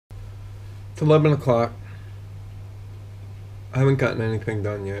It's 11 o'clock. I haven't gotten anything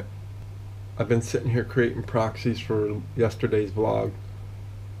done yet. I've been sitting here creating proxies for yesterday's vlog,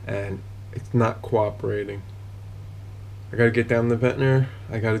 and it's not cooperating. I gotta get down to the ventnor,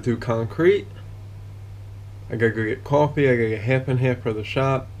 I gotta do concrete, I gotta go get coffee, I gotta get half and half for the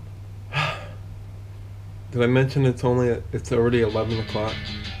shop. Did I mention it's already 11 o'clock?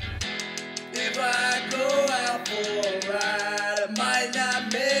 If I go out for a ride, I might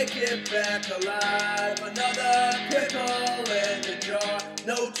not make it back alive. Another pickle in the jar,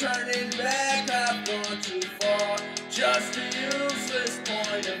 no turning back, I've gone too far. Just a useless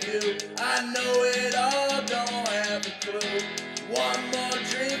point of view, I know it all, don't have a clue. One more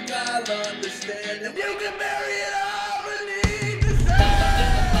drink, I'll understand, and you can bury it all beneath the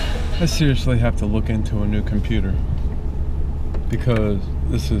sand. I seriously have to look into a new computer because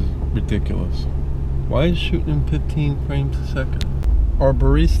this is ridiculous. Why is it shooting in 15 frames a second? Our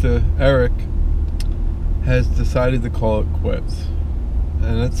barista, Eric, has decided to call it quits,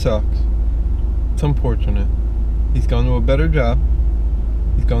 and it sucks. It's unfortunate. He's gone to a better job.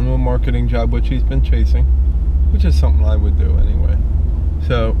 He's gone to a marketing job, which he's been chasing, which is something I would do anyway.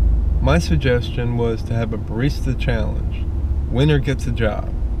 So my suggestion was to have a barista challenge. Winner gets a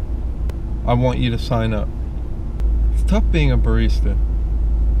job. I want you to sign up. It's tough being a barista.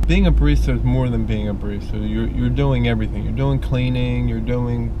 Being a barista is more than being a barista. You're doing everything. You're doing cleaning, you're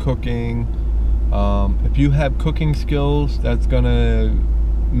doing cooking. If you have cooking skills, that's gonna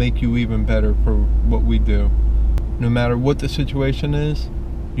make you even better for what we do. No matter what the situation is,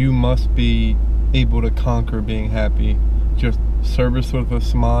 you must be able to conquer being happy. Just service with a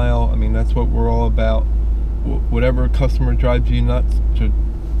smile. I mean, that's what we're all about. Whatever customer drives you nuts, just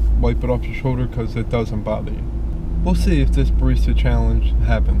wipe it off your shoulder because it doesn't bother you. We'll see if this barista challenge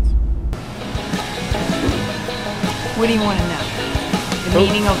happens. What do you want to know? The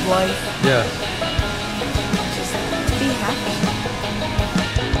meaning of life? Yeah. Just be happy.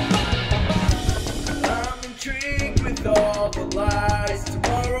 I'm intrigued with all the lies.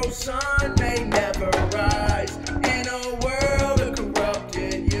 Tomorrow's sun may never rise. In a world of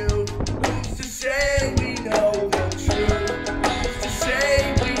corrupted youth, who's to say we know the truth? Who's to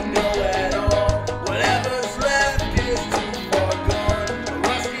say we know at all? Whatever's left is too far gone. A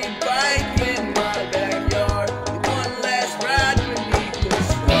rusty bike in my backyard, with one last ride beneath the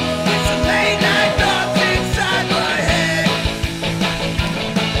stars. It's a late night thoughts inside my head.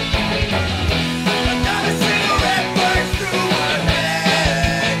 Another cigarette burns through my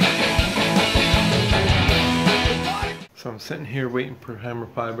head. So I'm sitting here waiting for Hammer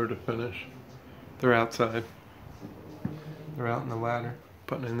Fiber to finish. They're outside. They're out in the ladder,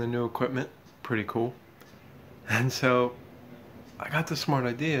 putting in the new equipment. Pretty cool. And so I got the smart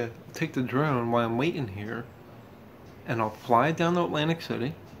idea. I'll take the drone while I'm waiting here, and I'll fly it down to Atlantic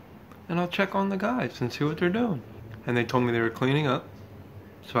City, and I'll check on the guys and see what they're doing. And they told me they were cleaning up,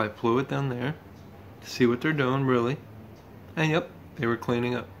 so I flew it down there to see what they're doing, really. And yep, they were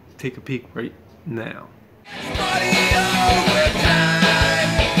cleaning up. Take a peek right now. Body overtime.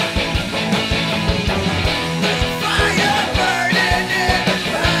 Fire burning in the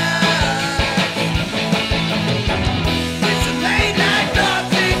pipes. It's a late night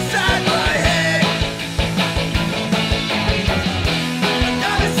thoughts inside my head.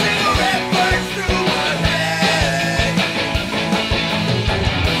 Another cigarette burns through my head.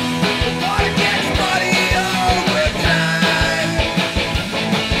 Water gets muddy overtime.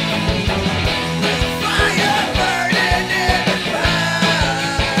 Fire burning in the pipes.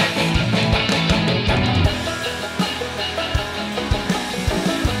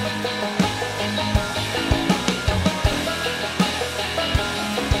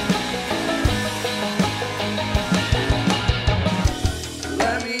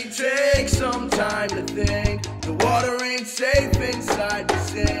 Let me take some time to think. The water ain't safe inside the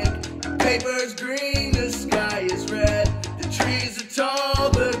sink. Paper's green, the sky is red. The trees are tall,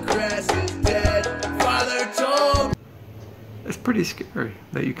 the grass is dead. Father told It's pretty scary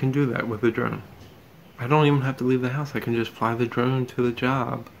that you can do that with a drone. I don't even have to leave the house. I can just fly the drone to the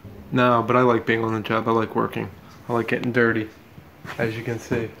job. No, but I like being on the job. I like working. I like getting dirty. As you can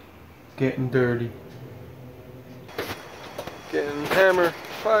see. Getting dirty. Getting hammer,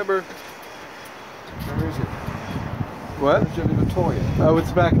 fiber. Where is it? What? Where's the toy? Oh,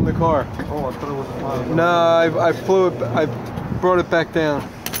 it's back in the car. Oh, I thought it was a file. No, I flew it. I brought it back down.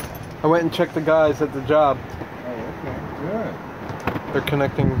 I went and checked the guys at the job. Oh, okay. Good. They're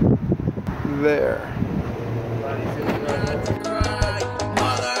connecting there.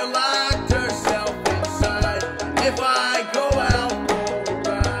 Mother locked herself inside. If I go out for a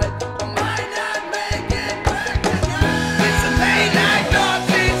ride, I might not make it back tonight. It's a late night thoughts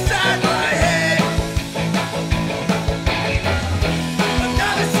inside my head.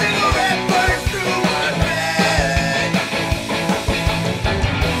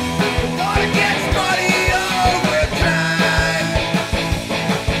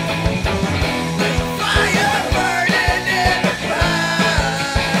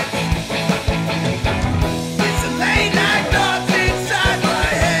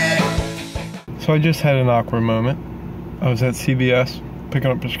 So I just had an awkward moment. I was at CVS picking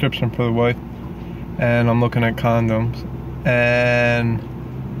up a prescription for the wife, and I'm looking at condoms, and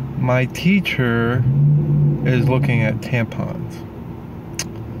my teacher is looking at tampons.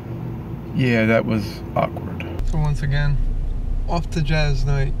 Yeah, that was awkward. So once again, off to jazz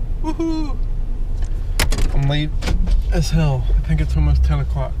night. Woohoo! I'm late as hell. I think it's almost 10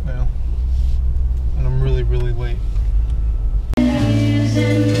 o'clock now. And I'm really, really late.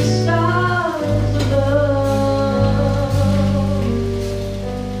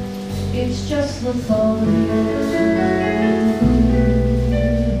 It's just the thought of you,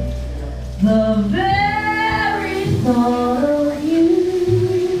 the very thought of you,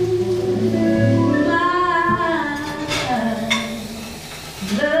 my love.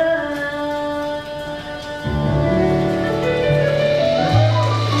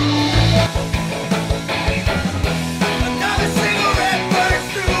 Another cigarette burns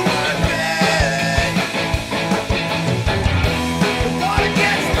through my bed. The water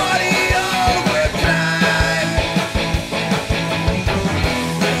gets muddy over time.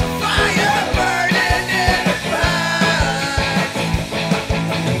 There's a fire burning in the pines.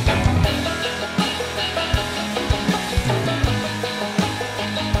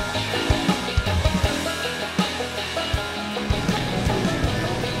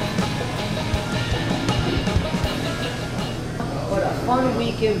 What a fun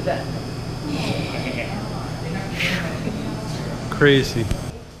week event. Crazy.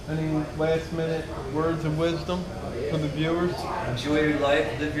 Any last minute words of wisdom for the viewers? Enjoy your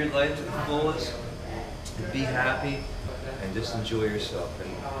life, live your life to the fullest, and be happy, and just enjoy yourself.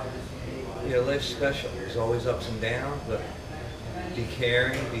 And you know, life's special. There's always ups and downs, but be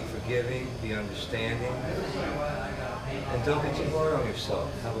caring, be forgiving, be understanding, and don't be too hard on yourself.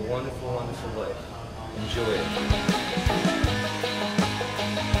 Have a wonderful, wonderful life. Enjoy it.